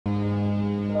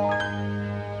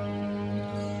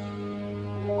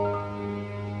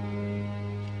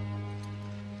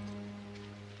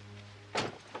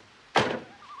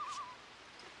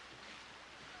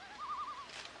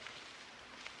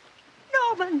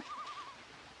Norman.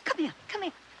 Come here, come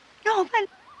here. Norman.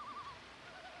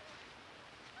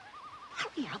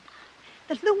 Hurry up.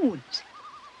 The loons.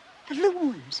 The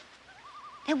loons.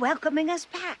 They're welcoming us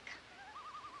back.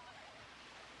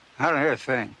 I don't hear a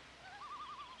thing.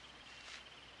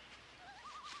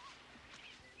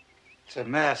 It's a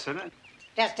mess, isn't it?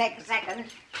 Just take a second.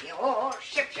 You're all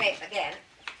shipshape again.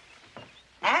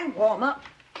 And warm up.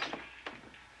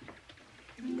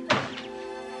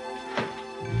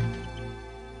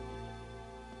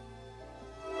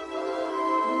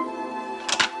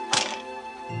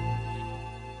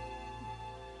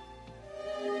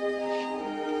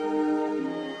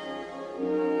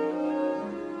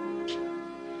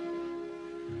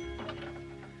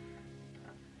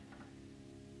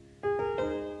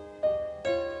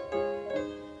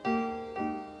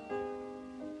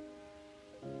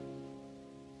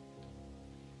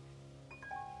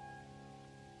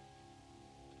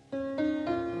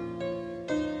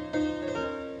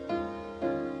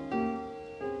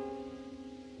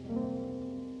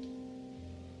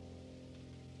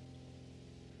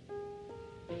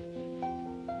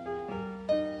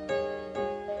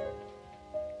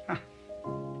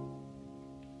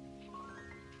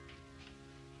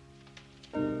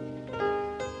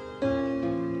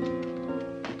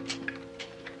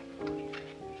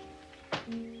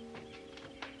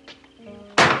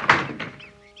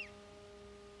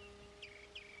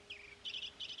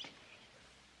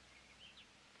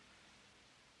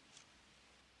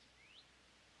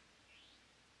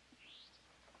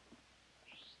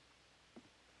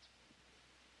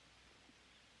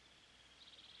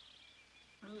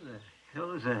 Who the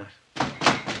hell is that?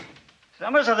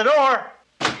 Someone's at the door.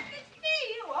 It's me,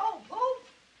 you old boof.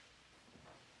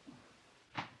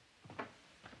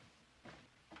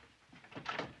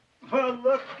 Well,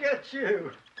 look at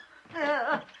you.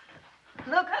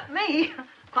 Look at me.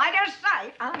 Quite a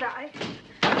sight, aren't I?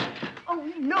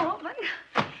 Oh, Norman,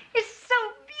 it's so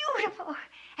beautiful.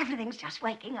 Everything's just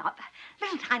waking up.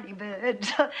 Little tiny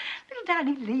birds, little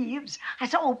tiny leaves. I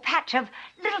saw a patch of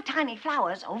little tiny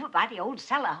flowers over by the old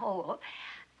cellar hole.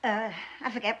 I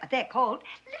forget what they're called.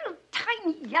 Little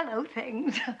tiny yellow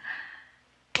things.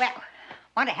 Well,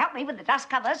 want to help me with the dust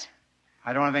covers?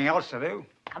 I don't have anything else to do.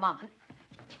 Come on.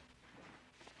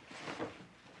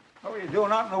 What were you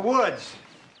doing out in the woods?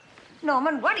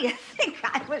 Norman, what do you think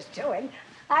I was doing?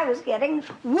 I was getting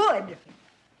wood.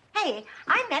 Hey,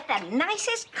 I met the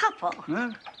nicest couple.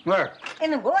 Huh? Where?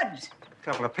 In the woods. A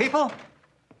couple of people?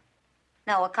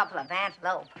 No, a couple of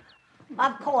antelope.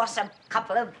 Of course, a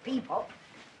couple of people.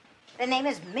 Their name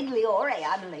is Migliore,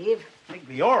 I believe.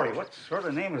 Migliore? What sort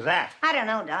of name is that? I don't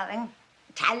know, darling.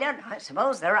 Italian, I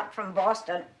suppose. They're up from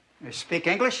Boston. They speak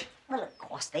English? Well, of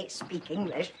course they speak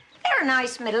English. They're a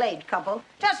nice middle-aged couple,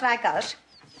 just like us.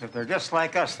 If they're just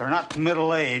like us, they're not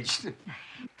middle-aged.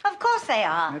 Of course they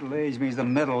are. Middle-age means the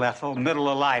middle, Ethel, middle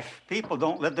of life. People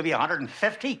don't live to be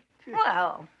 150.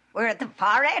 Well, we're at the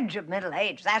far edge of middle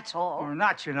age, that's all. We're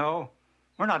not, you know.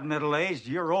 We're not middle-aged.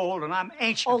 You're old and I'm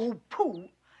ancient. Oh, pooh.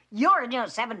 You're in your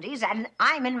 70s and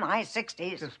I'm in my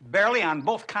 60s. Just barely on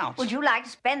both counts. Would you like to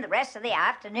spend the rest of the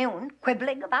afternoon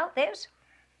quibbling about this?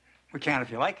 We can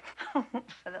if you like. For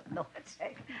the Lord's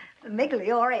sake. The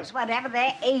Migliores, whatever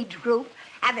their age group,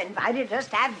 have invited us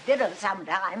to have dinner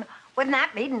sometime. Wouldn't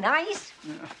that be nice?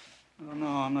 Yeah. I don't know.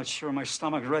 I'm not sure my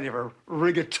stomach's ready for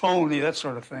rigatoni, that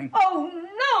sort of thing.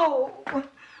 Oh, no!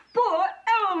 Poor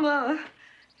Elmer.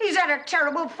 He's had a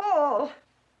terrible fall.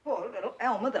 Poor little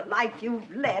Elmer, the life you've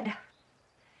led.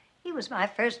 He was my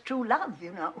first true love,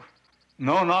 you know.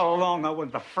 No, not alone. I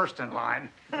wasn't the first in line.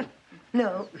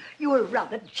 No, you were a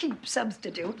rather cheap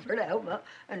substitute for Elmer,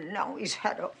 and now he's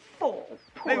had a fall.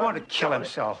 Maybe he wanted to kill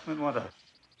himself. He wanted to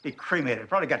be cremated.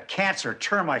 Probably got cancer,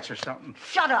 termites or something.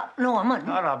 Shut up, Norman.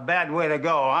 Not a bad way to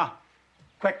go, huh?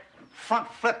 Quick front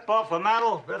flip off the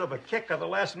mantle, bit of a kick at the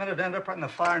last minute, end up right in the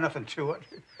fire, nothing to it.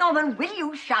 Norman, will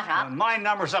you shut up? My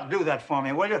number's up, do that for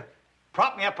me, will you?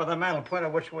 Prop me up with the mantle, point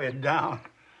out which way it's down.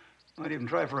 Might even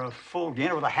try for a full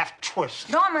gainer with a half twist.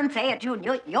 Norman Thayer,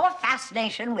 Jr., your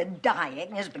fascination with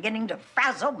dying is beginning to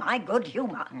frazzle my good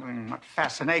humor. Not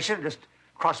fascination, just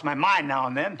cross my mind now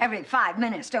and then. Every 5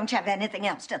 minutes, don't you have anything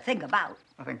else to think about?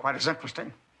 Nothing quite as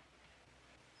interesting.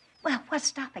 Well, what's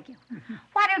stopping you?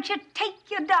 Why don't you take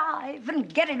your dive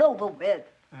and get it over with?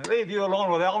 I leave you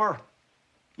alone with Elmer.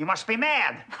 You must be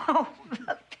mad. Oh,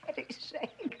 for pity's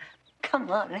sake.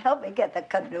 Come on, help me get the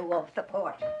canoe off the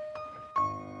porch.